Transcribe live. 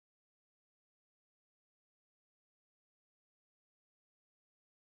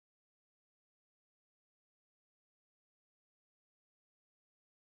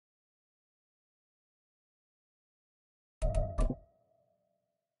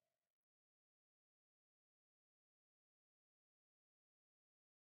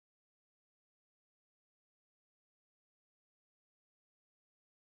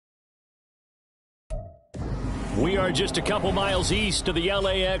We are just a couple miles east of the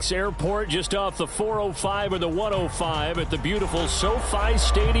LAX airport, just off the 405 or the 105 at the beautiful SoFi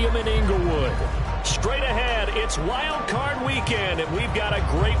Stadium in Inglewood. Straight ahead, it's Wildcard Weekend, and we've got a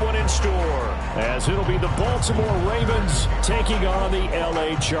great one in store, as it'll be the Baltimore Ravens taking on the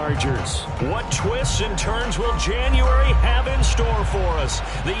LA Chargers. What twists and turns will January have in store for us?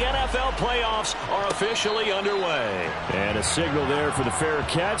 The NFL playoffs are officially underway. And a signal there for the fair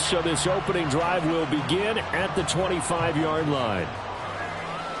catch, so this opening drive will begin at the 25-yard line.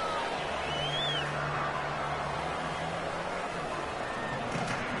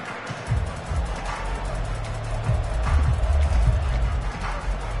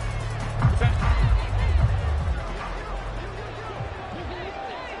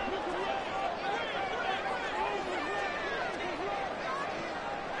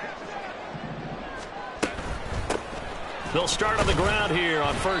 They'll start on the ground here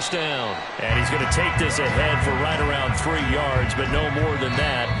on first down. And he's going to take this ahead for right around 3 yards, but no more than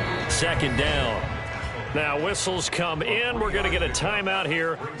that. Second down. Now whistles come in. We're going to get a timeout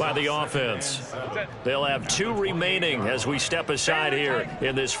here by the offense. They'll have 2 remaining as we step aside here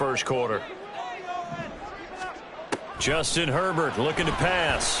in this first quarter. Justin Herbert looking to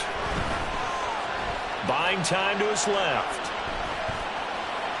pass. Buying time to his left.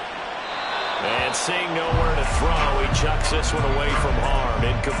 And seeing nowhere to throw, he chucks this one away from harm.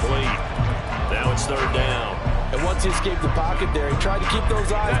 Incomplete. Now it's third down. And once he escaped the pocket there, he tried to keep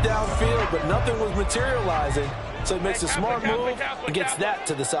those eyes downfield, but nothing was materializing. So he makes a smart move and gets that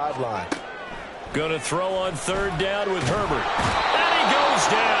to the sideline. Going to throw on third down with Herbert. And he goes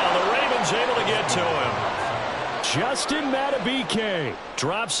down. The Ravens able to get to him. Justin Madubuike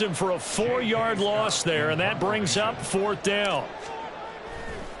drops him for a 4-yard loss there, and that brings up fourth down.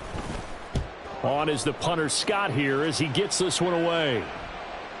 On is the punter Scott here as he gets this one away.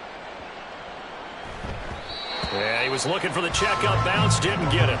 Yeah, he was looking for the checkup bounce, didn't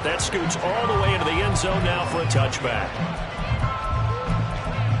get it. That scoots all the way into the end zone now for a touchback.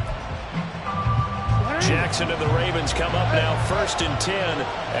 Jackson and the Ravens come up now first and 10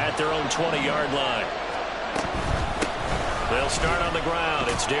 at their own 20-yard line. They'll start on the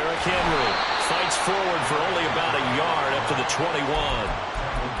ground. It's Derrick Henry. Fights forward for only about a yard up to the 21.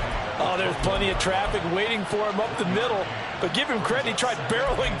 Oh, there's plenty of traffic waiting for him up the middle. But give him credit, he tried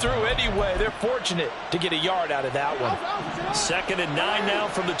barreling through anyway. They're fortunate to get a yard out of that one. Second and 9 now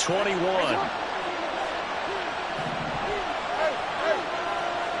from the 21.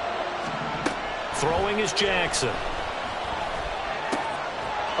 Throwing is Jackson.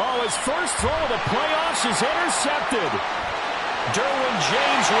 Oh, his first throw of the playoffs is intercepted. Derwin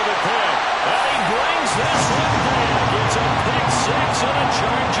James with a pick. And he brings this one back. It's a pick 6 and a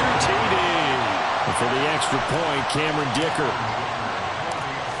Charger TD. And for the extra point, Cameron Dicker.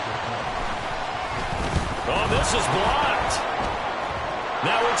 Oh, this is blocked.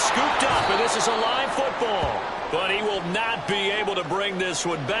 Now it's scooped up, and this is a live football. But he will not be able to bring this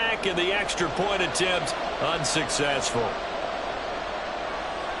one back, and the extra point attempt unsuccessful.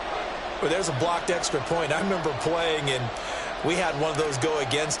 Well, there's a blocked extra point. I remember playing, and we had one of those go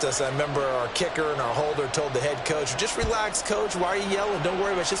against us. I remember our kicker and our holder told the head coach, just relax, coach. Why are you yelling? Don't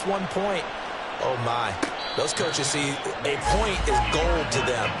worry about it. It's just 1 point. Oh, my. Those coaches see a point is gold to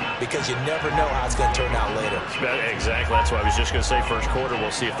them because you never know how it's going to turn out later. Exactly. That's why I was just going to say first quarter.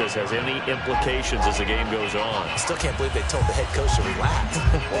 We'll see if this has any implications as the game goes on. I still can't believe they told the head coach to relax.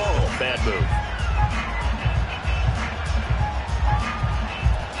 Whoa, bad move.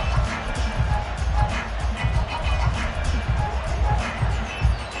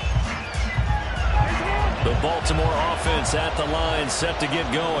 The Baltimore offense at the line, set to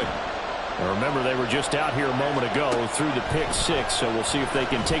get going. Now remember, they were just out here a moment ago through the pick 6, so we'll see if they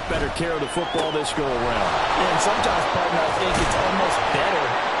can take better care of the football this go around. And sometimes, partner, I think it's almost better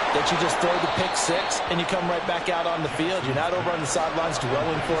that you just throw the pick 6 and you come right back out on the field. You're not over on the sidelines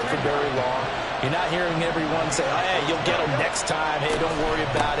dwelling for it for very long. You're not hearing everyone say, oh, hey, you'll get them next time. Hey, don't worry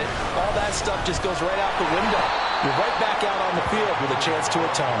about it. All that stuff just goes right out the window. You're right back out on the field with a chance to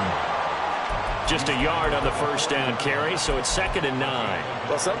atone. Just a yard on the first down carry, so it's second and 9.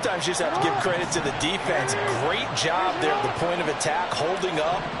 Well, sometimes you just have to give credit to the defense. Great job there at the point of attack, holding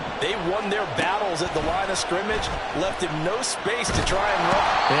up. They won their battles at the line of scrimmage, left him no space to try and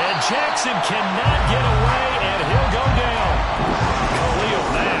run. And Jackson cannot get away, and he'll go down. Khalil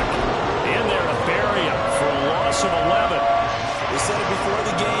Mack in there to bury him for a loss of 11. We said it before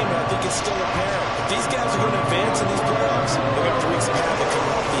the game, and I think it's is still apparent. If these guys are going to advance in these playoffs, they're going to have to wreak some havoc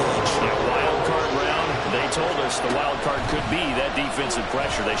coming off the edge. Yeah, wild card round. They told us the wild card could be that defensive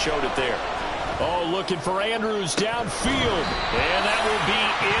pressure. They showed it there. Oh, looking for Andrews downfield. And that will be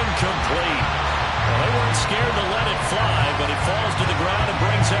incomplete. Well, they weren't scared to let it fly, but it falls to the ground and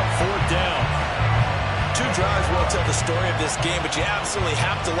brings up 4th down. 2 drives won't tell the story of this game, but you absolutely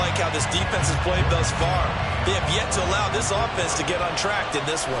have to like how this defense has played thus far. They have yet to allow this offense to get untracked in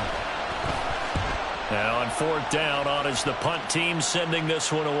this one. Now on 4th down, on is the punt team sending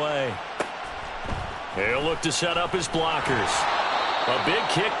this one away. He'll look to set up his blockers. A big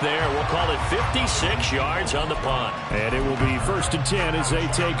kick there. We'll call it 56 yards on the punt. And it will be 1st and 10 as they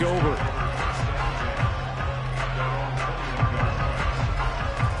take over.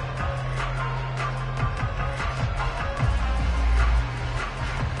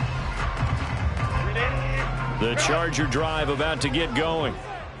 The Charger drive about to get going.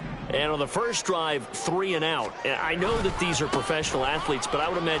 And on the first drive, 3 and out. I know that these are professional athletes, but I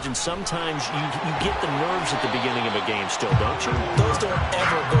would imagine sometimes you get the nerves at the beginning of a game still, don't you? Those don't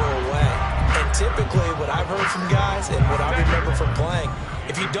ever go away. And typically what I've heard from guys and what I remember from playing,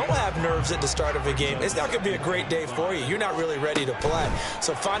 if you don't have nerves at the start of a game, it's not going to be a great day for you. You're not really ready to play.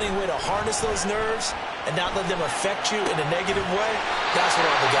 So finding a way to harness those nerves and not let them affect you in a negative way, that's what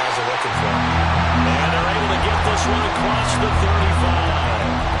all the guys are looking for. And they're able to get this one across the 35.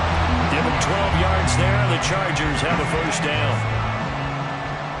 Give them 12 yards there. The Chargers have a 1st down.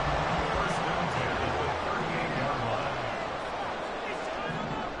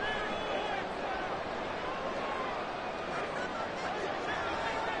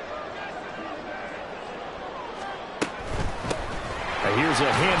 Here's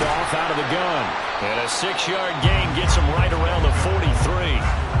a handoff out of the gun. And a 6-yard gain gets him right around the 43.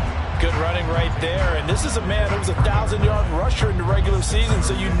 Good running right there. And this is a man who was a 1,000-yard rusher in the regular season,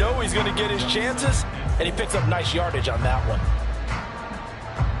 so you know he's going to get his chances. And he picks up nice yardage on that one.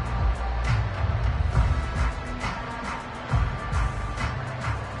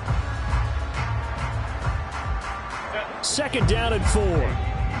 2nd down and 4.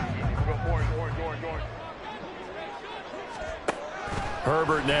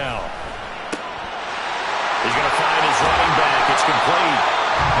 Herbert now. He's going to find his running back. It's complete.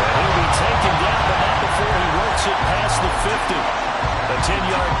 And he'll be taken down, but not before he works it past the 50. A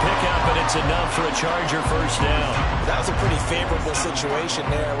 10-yard pickup, and it's enough for a Charger 1st down. That was a pretty favorable situation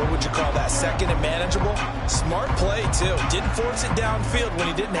there. What would you call that? 2nd and manageable? Smart play, too. Didn't force it downfield when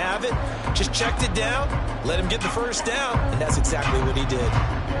he didn't have it. Just checked it down, let him get the 1st down, and that's exactly what he did.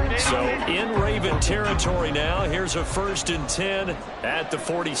 So in Raven territory now. Here's a 1st and 10 at the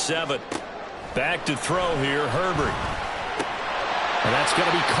 47. Back to throw here, Herbert. And that's going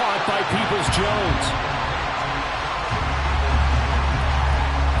to be caught by Peoples-Jones.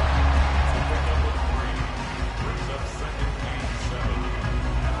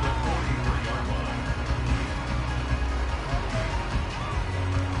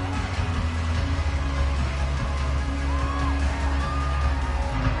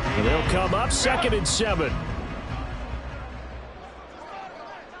 And they'll come up 2nd and 7.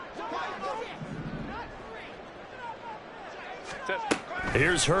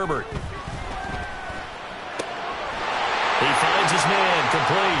 Here's Herbert. He finds his man,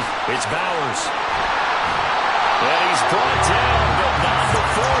 complete. It's Bowers. And he's brought down, but not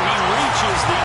before he reaches the